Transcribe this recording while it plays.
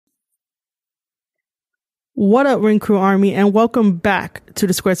What up, Ring Crew Army, and welcome back to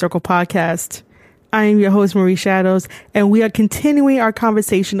the Square Circle Podcast. I am your host, Marie Shadows, and we are continuing our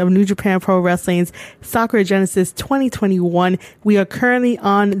conversation of New Japan Pro Wrestling's Sakura Genesis 2021. We are currently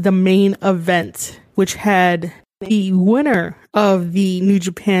on the main event, which had the winner of the New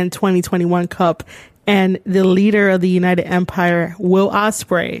Japan 2021 Cup and the leader of the United Empire, Will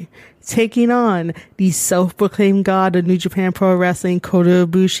Ospreay, taking on the self-proclaimed god of New Japan Pro Wrestling, Kota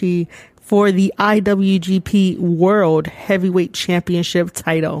Ibushi, for the IWGP World Heavyweight Championship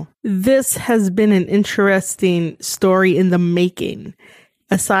title. This has been an interesting story in the making.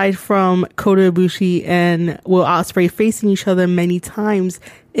 Aside from Kota Ibushi and Will Ospreay facing each other many times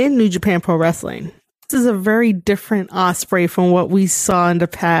in New Japan Pro Wrestling, this is a very different Ospreay from what we saw in the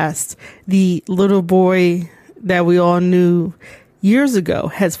past. The little boy that we all knew years ago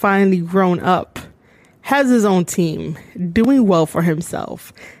has finally grown up, has his own team, doing well for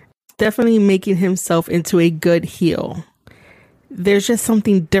himself, definitely making himself into a good heel. There's just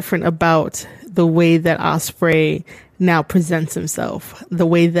something different about the way that Ospreay now presents himself, the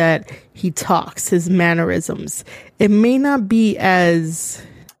way that he talks, his mannerisms. It may not be as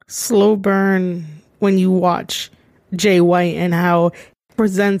slow burn when you watch Jay White and how he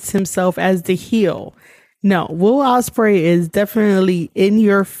presents himself as the heel. No, Will Ospreay is definitely in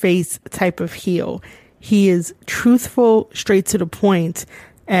your face type of heel. He is truthful, straight to the point,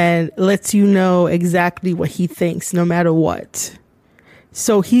 and lets you know exactly what he thinks no matter what.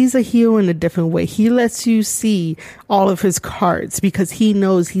 So he's a heel in a different way. He lets you see all of his cards because he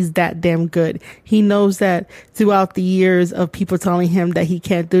knows he's that damn good. He knows that throughout the years of people telling him that he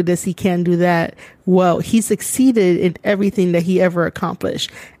can't do this, he can't do that, well, he succeeded in everything that he ever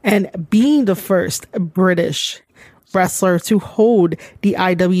accomplished. And being the first British wrestler to hold the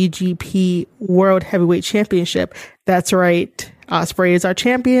IWGP World Heavyweight Championship, that's right, Ospreay is our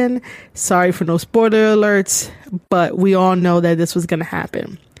champion. Sorry for no spoiler alerts, but we all know that this was going to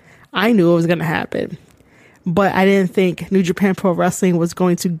happen. I knew it was going to happen, but I didn't think New Japan Pro Wrestling was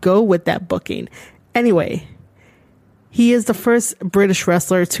going to go with that booking. Anyway, he is the first British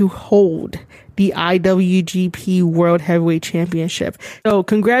wrestler to hold the IWGP World Heavyweight Championship. So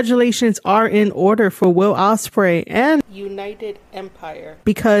congratulations are in order for Will Ospreay and United Empire.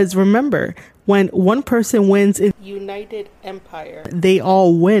 Because remember, when one person wins in United Empire, they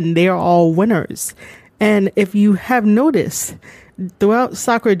all win. They are all winners. And if you have noticed, throughout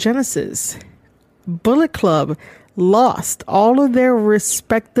Sakura Genesis, Bullet Club lost all of their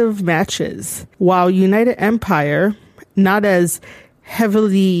respective matches, while United Empire, not as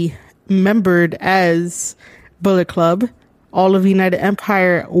heavily membered as Bullet Club, all of United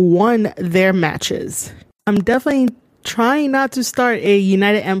Empire won their matches. I'm definitely trying not to start a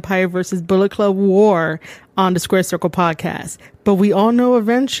United Empire versus Bullet Club war on the Square Circle Podcast, but we all know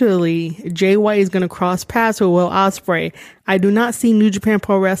eventually Jay White is going to cross paths with Will Ospreay. I do not see New Japan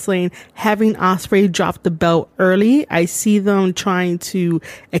Pro Wrestling having Ospreay drop the belt early. I see them trying to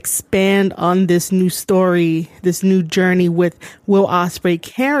expand on this new story, this new journey with Will Ospreay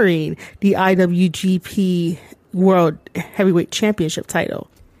carrying the IWGP World Heavyweight Championship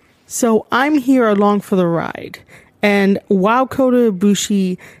title. So I'm here along for the ride. And while Kota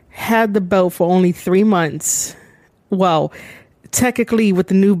Ibushi had the belt for only 3 months, well, technically with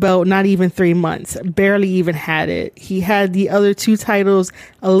the new belt, not even 3 months, barely even had it. He had the other two titles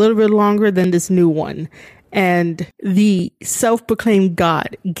a little bit longer than this new one. And the self-proclaimed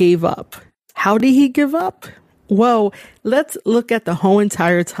god gave up. How did he give up? Well, let's look at the whole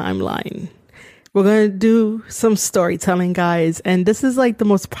entire timeline. We're going to do some storytelling, guys. And this is like the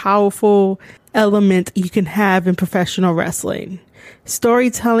most powerful element you can have in professional wrestling.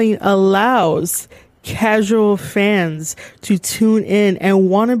 Storytelling allows casual fans to tune in and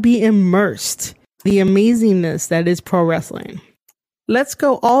want to be immersed in the amazingness that is pro wrestling. Let's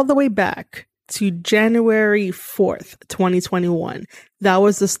go all the way back to January 4th, 2021. That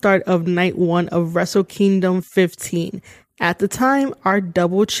was the start of night one of Wrestle Kingdom 15. At the time, our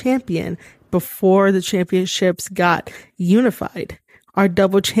double champion, before the championships got unified, our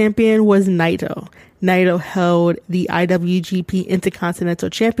double champion was Naito. Naito held the IWGP Intercontinental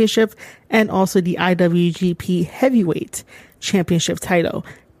Championship and also the IWGP Heavyweight Championship title.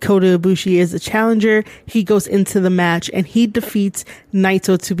 Kota Ibushi is the challenger. He goes into the match and he defeats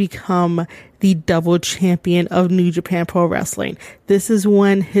Naito to become the double champion of New Japan Pro Wrestling. This is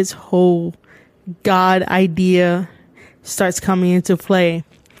when his whole God idea starts coming into play.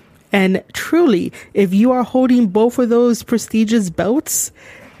 And truly, if you are holding both of those prestigious belts,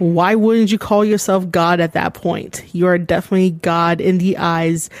 why wouldn't you call yourself God at that point? You are definitely God in the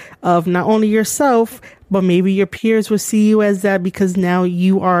eyes of not only yourself, but maybe your peers will see you as that because now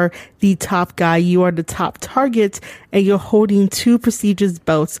you are the top guy, you are the top target, and you're holding 2 prestigious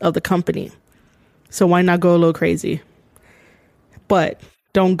belts of the company. So why not go a little crazy? But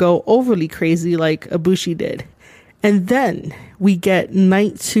don't go overly crazy like Ibushi did. And then we get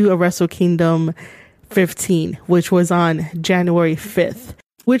night 2 of Wrestle Kingdom 15, which was on January 5th.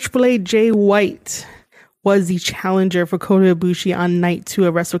 Switchblade Jay White was the challenger for Kota Ibushi on night 2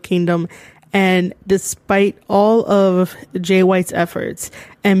 of Wrestle Kingdom. And despite all of Jay White's efforts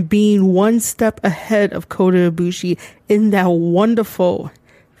and being one step ahead of Kota Ibushi in that wonderful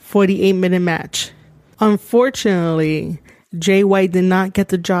 48-minute match, unfortunately, Jay White did not get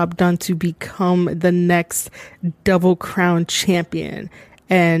the job done to become the next Double Crown champion.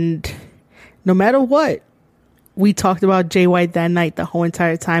 And no matter what, we talked about Jay White that night the whole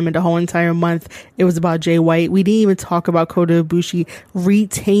entire time, and the whole entire month it was about Jay White. We didn't even talk about Kota Ibushi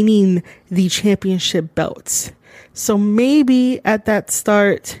retaining the championship belts. So maybe at that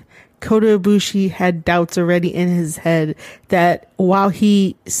start, Kota Ibushi had doubts already in his head that while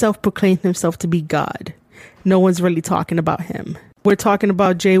he self-proclaimed himself to be God, no one's really talking about him. We're talking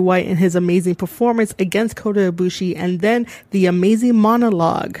about Jay White and his amazing performance against Kota Ibushi, and then the amazing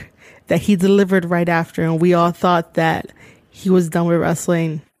monologue that he delivered right after, and we all thought that he was done with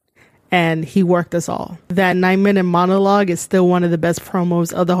wrestling, and he worked us all. That 9-minute monologue is still one of the best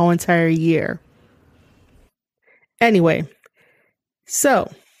promos of the whole entire year. Anyway, so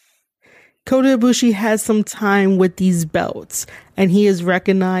Kota Ibushi has some time with these belts, and he is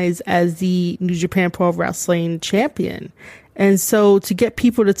recognized as the New Japan Pro Wrestling champion. And so to get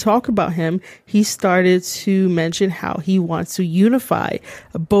people to talk about him, he started to mention how he wants to unify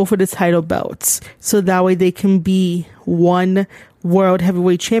both of the title belts so that way they can be one World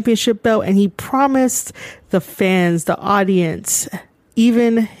Heavyweight Championship belt. And he promised the fans, the audience,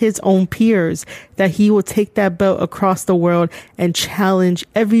 even his own peers, that he will take that belt across the world and challenge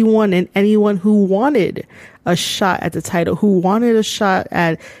everyone and anyone who wanted a shot at the title, who wanted a shot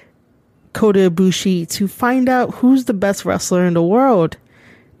at Kota Ibushi, to find out who's the best wrestler in the world.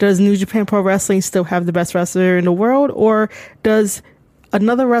 Does New Japan Pro Wrestling still have the best wrestler in the world, or does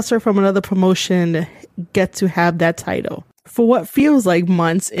another wrestler from another promotion get to have that title? For what feels like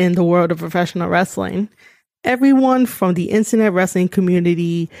months in the world of professional wrestling, everyone from the internet wrestling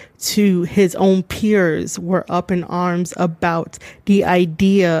community to his own peers were up in arms about the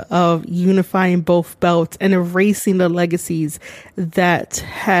idea of unifying both belts and erasing the legacies that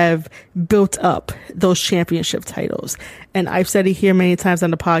have built up those championship titles. And I've said it here many times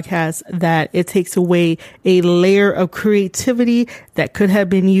on the podcast that it takes away a layer of creativity that could have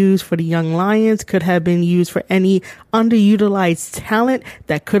been used for the Young Lions, could have been used for any underutilized talent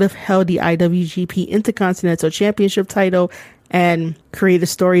that could have held the IWGP Intercontinental Championship title, and creative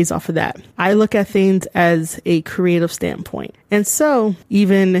stories off of that. I look at things as a creative standpoint. And so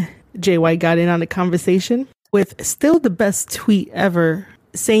even Jay White got in on the conversation with still the best tweet ever,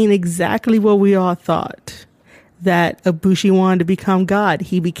 saying exactly what we all thought, that Ibushi wanted to become God.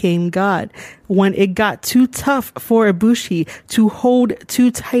 He became God. When it got too tough for Ibushi to hold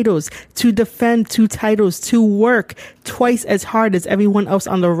 2 titles, to defend 2 titles, to work twice as hard as everyone else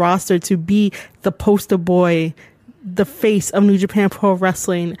on the roster, to be the poster boy, the face of New Japan Pro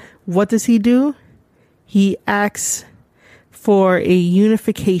Wrestling, what does he do? He asks for a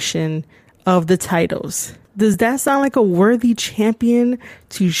unification of the titles. Does that sound like a worthy champion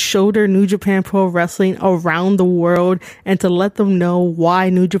to shoulder New Japan Pro Wrestling around the world and to let them know why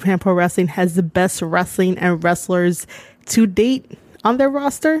New Japan Pro Wrestling has the best wrestling and wrestlers to date on their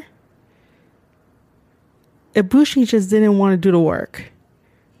roster? Ibushi just didn't want to do the work.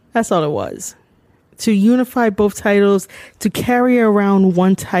 That's all it was. To unify both titles, to carry around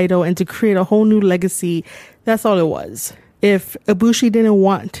one title, and to create a whole new legacy, that's all it was. If Ibushi didn't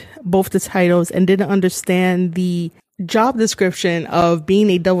want both the titles and didn't understand the job description of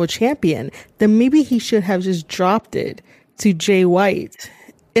being a double champion, then maybe he should have just dropped it to Jay White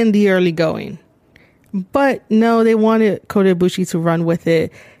in the early going. But no, they wanted Kota Ibushi to run with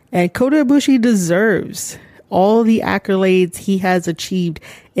it. And Kota Ibushi deserves all the accolades he has achieved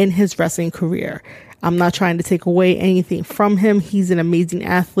in his wrestling career. I'm not trying to take away anything from him. He's an amazing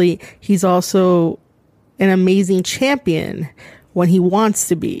athlete. He's also an amazing champion when he wants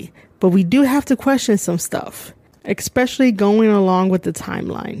to be. But we do have to question some stuff, especially going along with the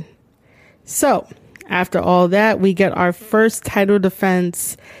timeline. So after all that, we get our first title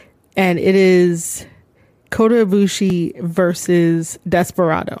defense, and it is Kota Ibushi versus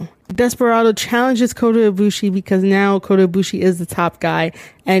Desperado. Desperado challenges Kota Ibushi because now Kota Ibushi is the top guy,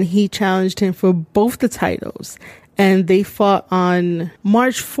 and he challenged him for both the titles. And they fought on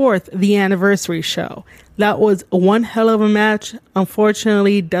March 4th, the anniversary show. That was one hell of a match.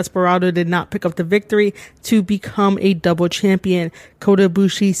 Unfortunately, Desperado did not pick up the victory to become a double champion. Kota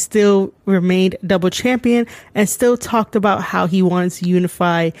Ibushi still remained double champion and still talked about how he wants to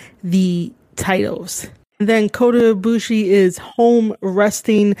unify the titles. Then Kota Ibushi is home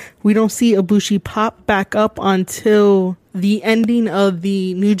resting. We don't see Ibushi pop back up until the ending of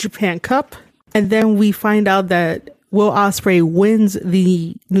the New Japan Cup. And then we find out that Will Ospreay wins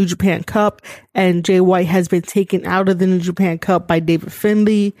the New Japan Cup, and Jay White has been taken out of the New Japan Cup by David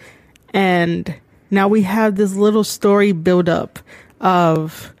Finlay. And now we have this little story build up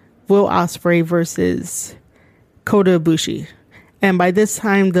of Will Ospreay versus Kota Ibushi. And by this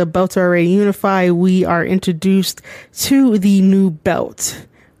time, the belts are already unified. We are introduced to the new belt,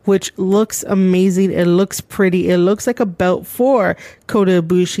 which looks amazing. It looks pretty. It looks like a belt for Kota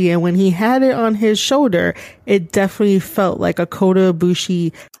Ibushi. And when he had it on his shoulder, it definitely felt like a Kota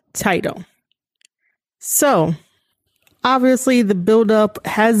Ibushi title. So, obviously, the build-up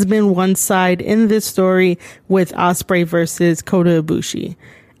has been one side in this story with Ospreay versus Kota Ibushi.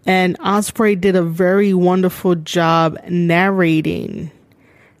 And Ospreay did a very wonderful job narrating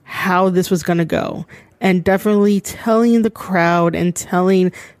how this was going to go. And definitely telling the crowd and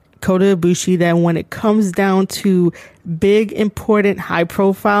telling Kota Ibushi that when it comes down to big, important,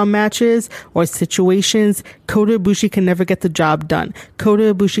 high-profile matches or situations, Kota Ibushi can never get the job done.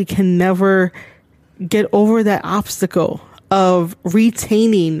 Kota Ibushi can never get over that obstacle of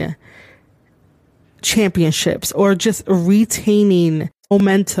retaining championships or just retaining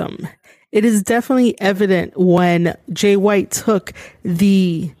momentum. It is definitely evident when Jay White took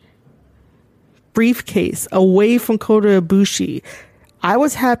the briefcase away from Kota Ibushi. I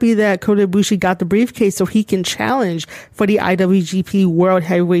was happy that Kota Ibushi got the briefcase so he can challenge for the IWGP World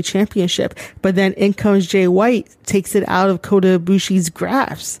Heavyweight Championship. But then in comes Jay White, takes it out of Kota Ibushi's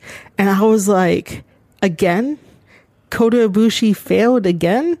grasp. And I was like, again? Kota Ibushi failed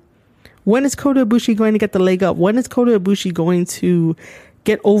again? When is Kota Ibushi going to get the leg up? When is Kota Ibushi going to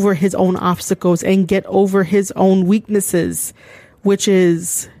get over his own obstacles and get over his own weaknesses? Which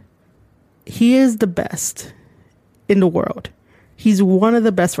is, he is the best in the world. He's one of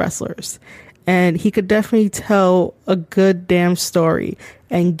the best wrestlers. And he could definitely tell a good damn story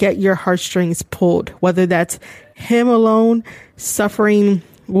and get your heartstrings pulled. Whether that's him alone suffering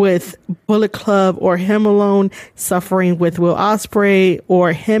with Bullet Club, or him alone suffering with Will Ospreay,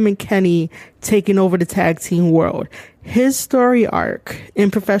 or him and Kenny taking over the tag team world. His story arc in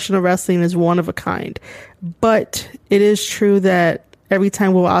professional wrestling is one of a kind. But it is true that every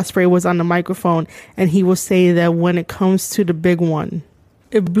time Will Ospreay was on the microphone, and he will say that when it comes to the big one,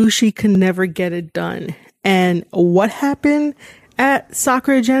 Ibushi can never get it done. And what happened at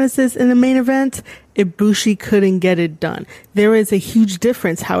Sakura Genesis in the main event? Ibushi couldn't get it done. There is a huge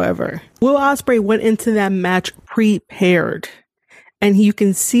difference, however. Will Ospreay went into that match prepared. And you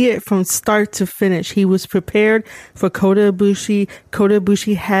can see it from start to finish. He was prepared for Kota Ibushi. Kota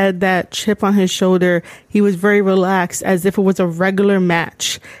Ibushi had that chip on his shoulder. He was very relaxed, as if it was a regular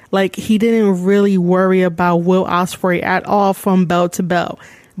match. Like, he didn't really worry about Will Ospreay at all from bell to bell.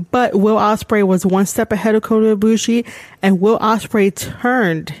 But Will Ospreay was one step ahead of Kota Ibushi, and Will Ospreay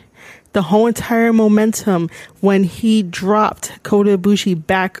turned the whole entire momentum when he dropped Kota Ibushi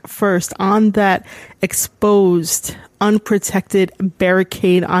back first on that exposed, unprotected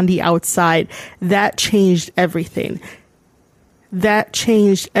barricade on the outside. That changed everything. That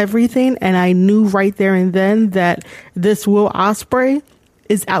changed everything, and I knew right there and then that this Will Ospreay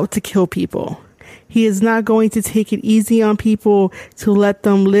is out to kill people. He is not going to take it easy on people to let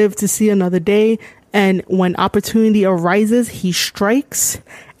them live to see another day. And when opportunity arises, he strikes,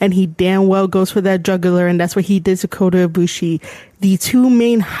 and he damn well goes for that jugular. And that's what he did to Kota Ibushi. The two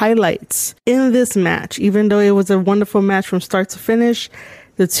main highlights in this match, even though it was a wonderful match from start to finish,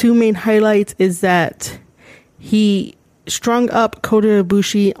 the two main highlights is that he strung up Kota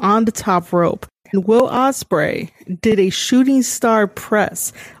Ibushi on the top rope, and Will Ospreay did a shooting star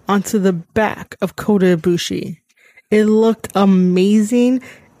press onto the back of Kota Ibushi. It looked amazing.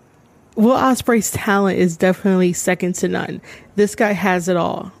 Will Ospreay's talent is definitely second to none. This guy has it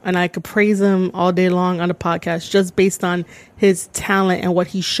all, and I could praise him all day long on the podcast just based on his talent and what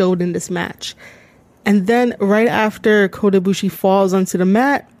he showed in this match. And then right after Kota Ibushi falls onto the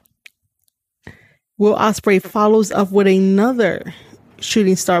mat, Will Ospreay follows up with another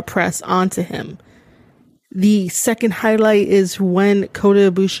shooting star press onto him. The second highlight is when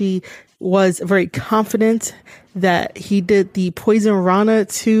Kota Ibushi was very confident that he did the Poison Rana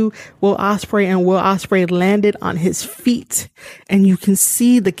to Will Ospreay, and Will Ospreay landed on his feet. And you can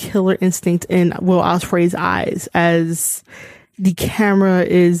see the killer instinct in Will Ospreay's eyes as the camera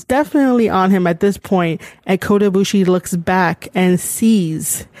is definitely on him at this point. And Kota Ibushi looks back and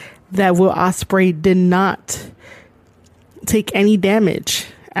sees that Will Ospreay did not take any damage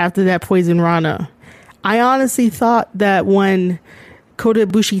after that Poison Rana. I honestly thought that when Kota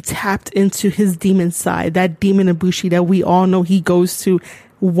Ibushi tapped into his demon side, that demon Ibushi that we all know he goes to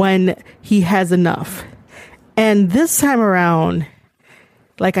when he has enough. And this time around,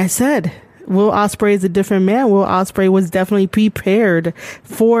 like I said, Will Ospreay is a different man. Will Ospreay was definitely prepared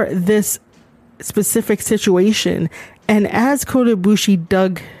for this specific situation. And as Kota Ibushi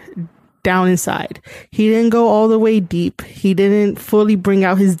dug down inside, he didn't go all the way deep. He didn't fully bring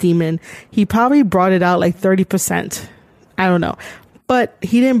out his demon. He probably brought it out like 30%. I don't know. But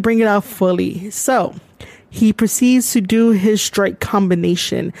he didn't bring it out fully. So he proceeds to do his strike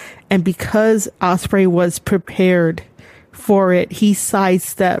combination. And because Ospreay was prepared for it, he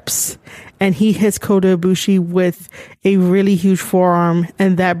sidesteps and he hits Kota Ibushi with a really huge forearm,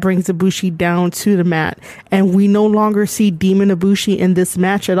 and that brings Ibushi down to the mat. And we no longer see Demon Ibushi in this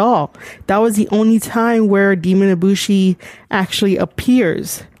match at all. That was the only time where Demon Ibushi actually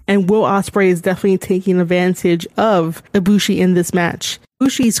appears. And Will Ospreay is definitely taking advantage of Ibushi in this match.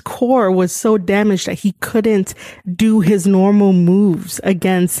 Ibushi's core was so damaged that he couldn't do his normal moves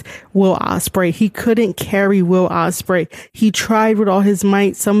against Will Ospreay. He couldn't carry Will Ospreay. He tried with all his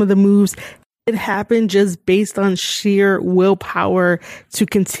might. Some of the moves, it happened just based on sheer willpower to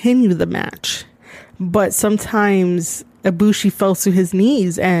continue the match. But sometimes Ibushi fell to his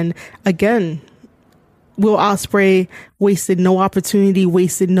knees, and again, Will Ospreay wasted no opportunity,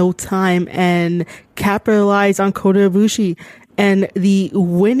 wasted no time, and capitalized on Kota Ibushi. And the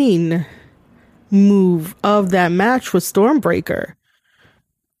winning move of that match was Stormbreaker.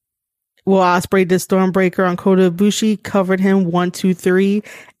 Will Ospreay did Stormbreaker on Kota Ibushi, covered him 1, 2, 3,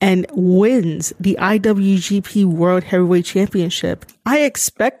 and wins the IWGP World Heavyweight Championship. I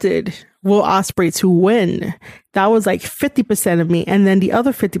expected Will Ospreay to win. That was like 50% of me. And then the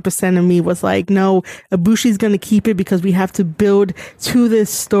other 50% of me was like, no, Ibushi's going to keep it because we have to build to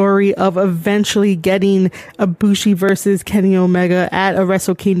this story of eventually getting Ibushi versus Kenny Omega at a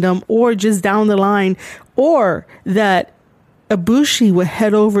Wrestle Kingdom, or just down the line, or that Ibushi would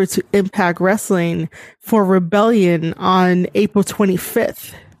head over to Impact Wrestling for Rebellion on April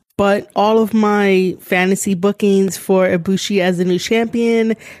 25th. But all of my fantasy bookings for Ibushi as a new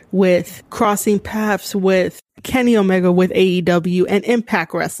champion, with crossing paths with Kenny Omega with AEW and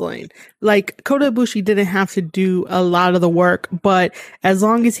Impact Wrestling, like Kota Ibushi didn't have to do a lot of the work, but as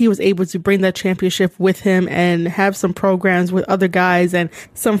long as he was able to bring that championship with him and have some programs with other guys and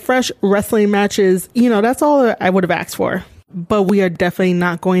some fresh wrestling matches, you know, that's all I would have asked for. But we are definitely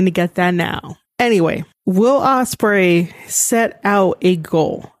not going to get that now. Anyway, Will Ospreay set out a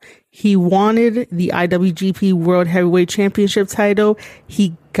goal. He wanted the IWGP World Heavyweight Championship title.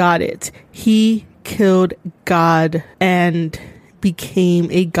 He got it. He killed God and became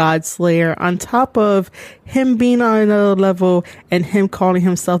a God Slayer, on top of him being on another level and him calling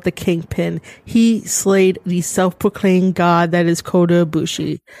himself the Kingpin. He slayed the self-proclaimed God that is Kota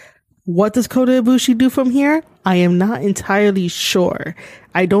Ibushi. What does Kota Ibushi do from here? I am not entirely sure.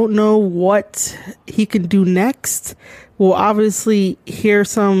 I don't know what he can do next. We'll obviously hear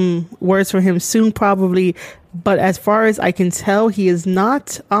some words from him soon, probably. But as far as I can tell, he is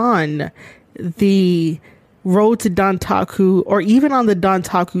not on the road to Dontaku or even on the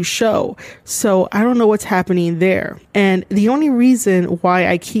Dontaku show. So I don't know what's happening there. And the only reason why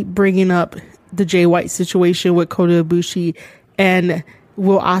I keep bringing up the Jay White situation with Kota Ibushi and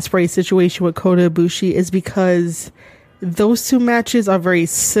Will Ospreay's situation with Kota Ibushi is because those two matches are very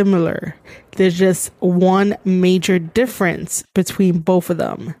similar. There's just one major difference between both of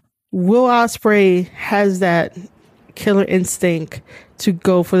them. Will Ospreay has that killer instinct to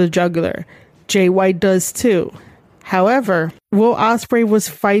go for the jugular. Jay White does too. However, Will Ospreay was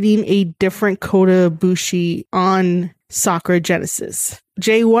fighting a different Kota Ibushi on Sakura Genesis.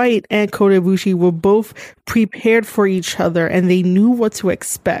 Jay White and Kota Ibushi were both prepared for each other and they knew what to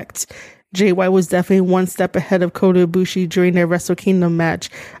expect. Jay White was definitely one step ahead of Kota Ibushi during their Wrestle Kingdom match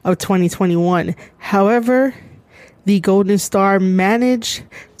of 2021. However, the Golden Star managed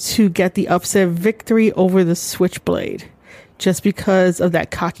to get the upset victory over the Switchblade just because of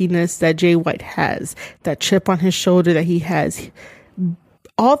that cockiness that Jay White has, that chip on his shoulder that he has.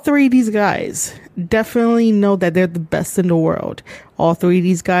 All three of these guys definitely know that they're the best in the world. All three of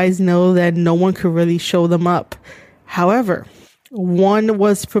these guys know that no one could really show them up. However, one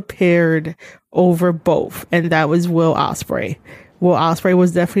was prepared over both, and that was Will Ospreay. Will Ospreay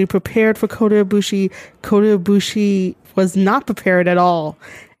was definitely prepared for Kota Ibushi. Kota Ibushi was not prepared at all,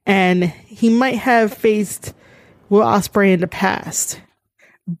 and he might have faced Will Ospreay in the past,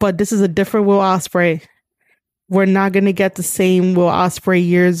 but this is a different Will Ospreay. We're not going to get the same Will Ospreay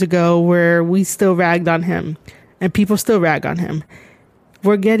years ago where we still ragged on him and people still rag on him.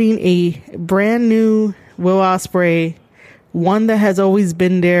 We're getting a brand new Will Ospreay, one that has always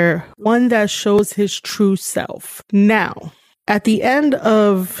been there, one that shows his true self. Now, at the end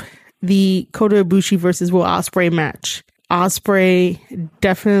of the Kota Ibushi versus Will Ospreay match, Ospreay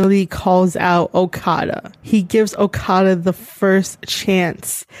definitely calls out Okada. He gives Okada the first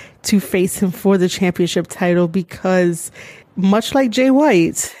chance to face him for the championship title because, much like Jay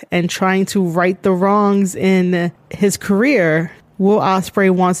White and trying to right the wrongs in his career, Will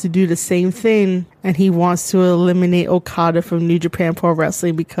Ospreay wants to do the same thing, and he wants to eliminate Okada from New Japan Pro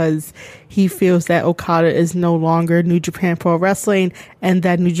Wrestling because he feels that Okada is no longer New Japan Pro Wrestling and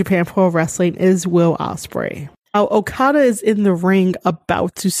that New Japan Pro Wrestling is Will Ospreay. Now, Okada is in the ring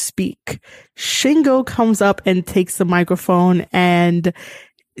about to speak. Shingo comes up and takes the microphone and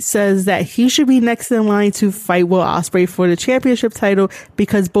says that he should be next in line to fight Will Ospreay for the championship title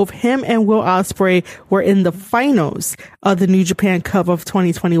because both him and Will Ospreay were in the finals of the New Japan Cup of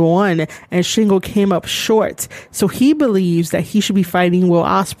 2021, and Shingo came up short. So he believes that he should be fighting Will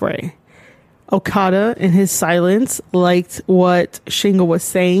Ospreay. Okada, in his silence, liked what Shingo was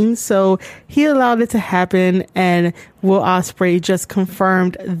saying, so he allowed it to happen, and Will Ospreay just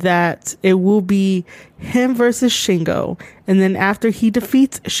confirmed that it will be him versus Shingo. And then after he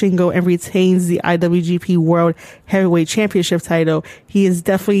defeats Shingo and retains the IWGP World Heavyweight Championship title, he is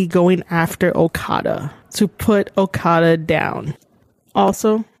definitely going after Okada to put Okada down.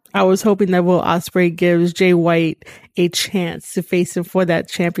 Also, I was hoping that Will Ospreay gives Jay White a chance to face him for that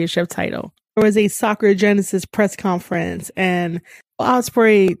championship title. There was a Sakura Genesis press conference, and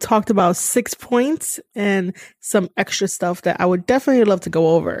Ospreay talked about 6 points and some extra stuff that I would definitely love to go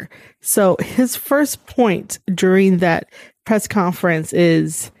over. So his first point during that press conference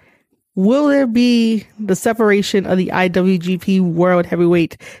is, will there be the separation of the IWGP World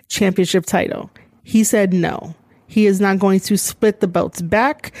Heavyweight Championship title? He said no. He is not going to split the belts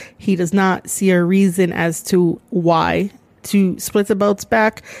back. He does not see a reason as to why to split the belts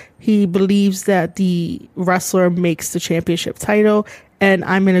back. He believes that the wrestler makes the championship title, and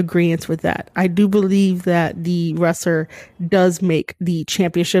I'm in agreement with that. I do believe that the wrestler does make the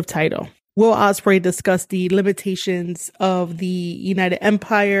championship title. Will Ospreay discussed the limitations of the United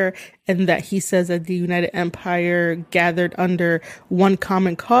Empire, and that he says that the United Empire gathered under one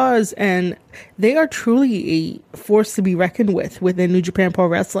common cause, and they are truly a force to be reckoned with within New Japan Pro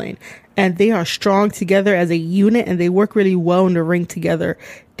Wrestling. And they are strong together as a unit, and they work really well in the ring together.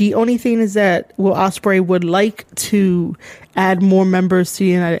 The only thing is that Will Ospreay would like to add more members to the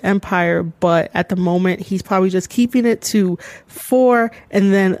United Empire, but at the moment he's probably just keeping it to 4,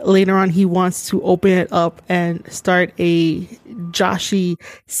 and then later on he wants to open it up and start a Joshi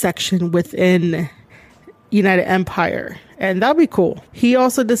section within United Empire, and that'd be cool. He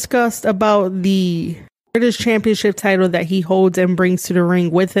also discussed about the British Championship title that he holds and brings to the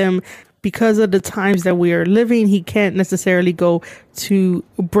ring with him. Because of the times that we are living, he can't necessarily go to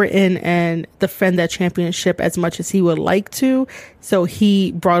Britain and defend that championship as much as he would like to. So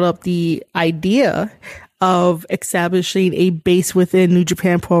he brought up the idea of establishing a base within New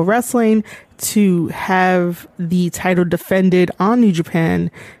Japan Pro Wrestling to have the title defended on New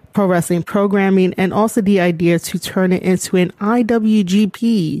Japan Pro Wrestling programming, and also the idea to turn it into an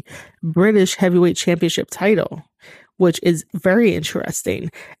IWGP British Heavyweight Championship title, which is very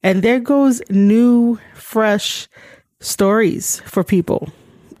interesting. And there goes new, fresh stories for people.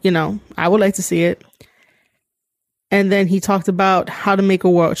 You know, I would like to see it. And then he talked about how to make a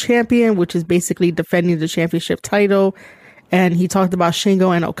world champion, which is basically defending the championship title. And he talked about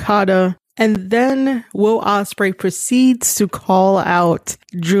Shingo and Okada. And then Will Ospreay proceeds to call out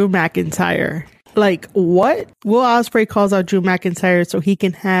Drew McIntyre. Like, what? Will Ospreay calls out Drew McIntyre so he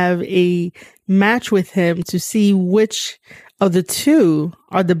can have a match with him to see which of the two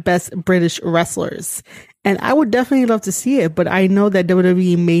are the best British wrestlers. And I would definitely love to see it, but I know that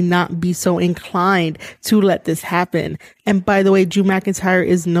WWE may not be so inclined to let this happen. And by the way, Drew McIntyre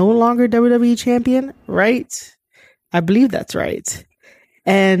is no longer WWE champion, right? I believe that's right.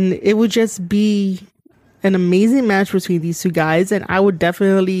 And it would just be an amazing match between these two guys, and I would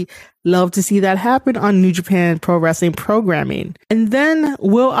definitely love to see that happen on New Japan Pro Wrestling programming. And then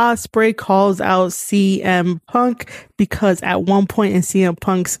Will Ospreay calls out CM Punk because at one point in CM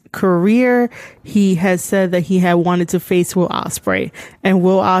Punk's career, he has said that he had wanted to face Will Ospreay, and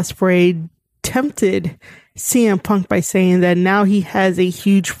Will Ospreay tempted CM Punk by saying that now he has a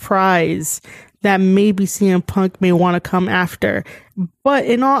huge prize that maybe CM Punk may want to come after. But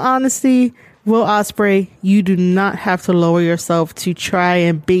in all honesty, Will Ospreay, you do not have to lower yourself to try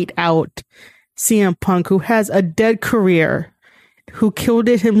and bait out CM Punk, who has a dead career, who killed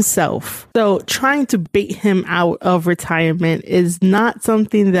it himself. So trying to bait him out of retirement is not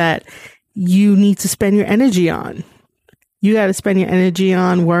something that you need to spend your energy on. You got to spend your energy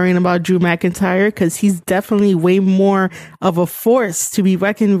on worrying about Drew McIntyre, because he's definitely way more of a force to be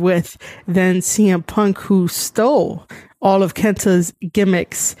reckoned with than CM Punk, who stole all of Kenta's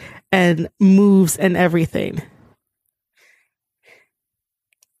gimmicks and moves and everything.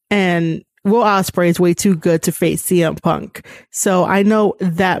 And Will Ospreay is way too good to face CM Punk. So I know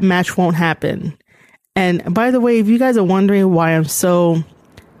that match won't happen. And by the way, if you guys are wondering why I'm so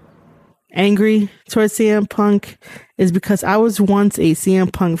angry towards CM Punk, is because I was once a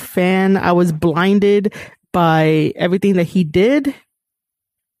CM Punk fan. I was blinded by everything that he did.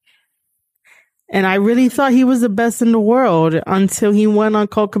 And I really thought he was the best in the world until he went on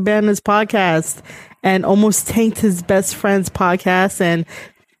Colt Cabana's podcast and almost tanked his best friend's podcast and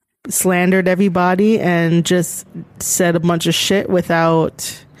slandered everybody and just said a bunch of shit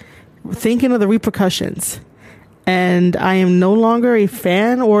without thinking of the repercussions. And I am no longer a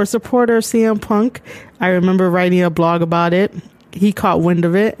fan or a supporter of CM Punk. I remember writing a blog about it. He caught wind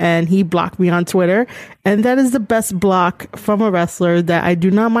of it and he blocked me on Twitter. And that is the best block from a wrestler that I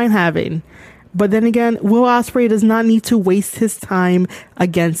do not mind having. But then again, Will Ospreay does not need to waste his time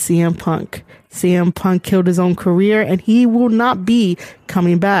against CM Punk. CM Punk killed his own career and he will not be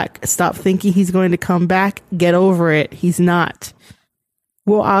coming back. Stop thinking he's going to come back. Get over it. He's not.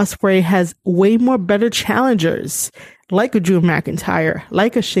 Will Ospreay has way more better challengers, like a Drew McIntyre,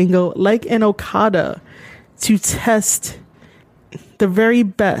 like a Shingo, like an Okada, to test the very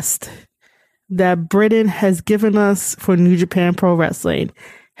best that Britain has given us for New Japan Pro Wrestling.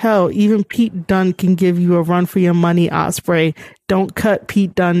 Hell, even Pete Dunne can give you a run for your money, Ospreay. Don't cut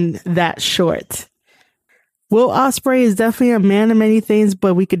Pete Dunne that short. Will Ospreay is definitely a man of many things,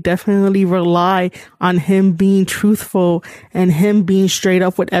 but we could definitely rely on him being truthful and him being straight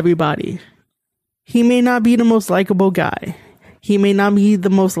up with everybody. He may not be the most likable guy. He may not be the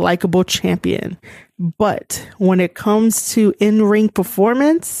most likable champion. But when it comes to in-ring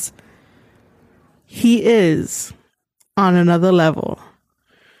performance, he is on another level.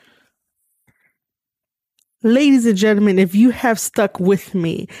 Ladies and gentlemen, if you have stuck with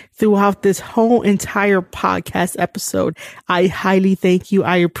me throughout this whole entire podcast episode, I highly thank you.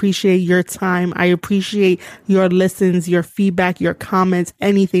 I appreciate your time. I appreciate your listens, your feedback, your comments,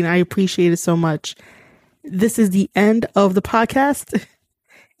 anything. I appreciate it so much. This is the end of the podcast.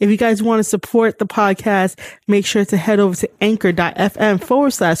 If you guys want to support the podcast, make sure to head over to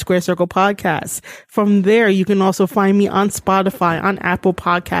anchor.fm/Square Circle Podcast. From there, you can also find me on Spotify, on Apple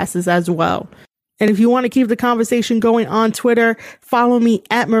Podcasts as well. And if you want to keep the conversation going on Twitter, follow me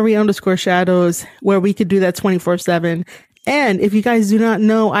at Marie_Shadows, where we could do that 24/7. And if you guys do not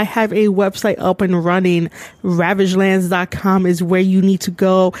know, I have a website up and running. Ravagelands.com is where you need to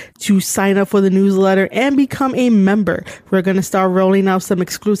go to sign up for the newsletter and become a member. We're going to start rolling out some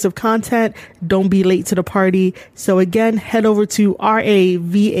exclusive content. Don't be late to the party. So again, head over to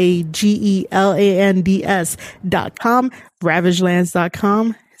ravagelands.com,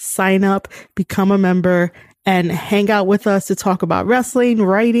 ravagelands.com. Sign up, become a member, and hang out with us to talk about wrestling,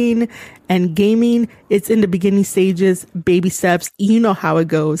 writing, and gaming. It's in the beginning stages, baby steps. You know how it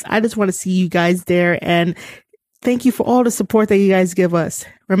goes. I just want to see you guys there, and thank you for all the support that you guys give us.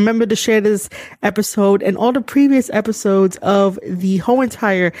 Remember to share this episode and all the previous episodes of the whole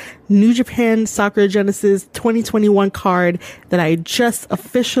entire New Japan Sakura Genesis 2021 card that I just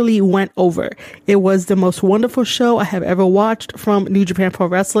officially went over. It was the most wonderful show I have ever watched from New Japan Pro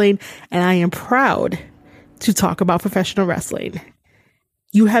Wrestling, and I am proud to talk about professional wrestling.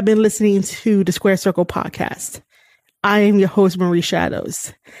 You have been listening to the Square Circle Podcast. I am your host, Marie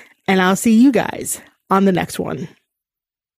Shadows, and I'll see you guys on the next one.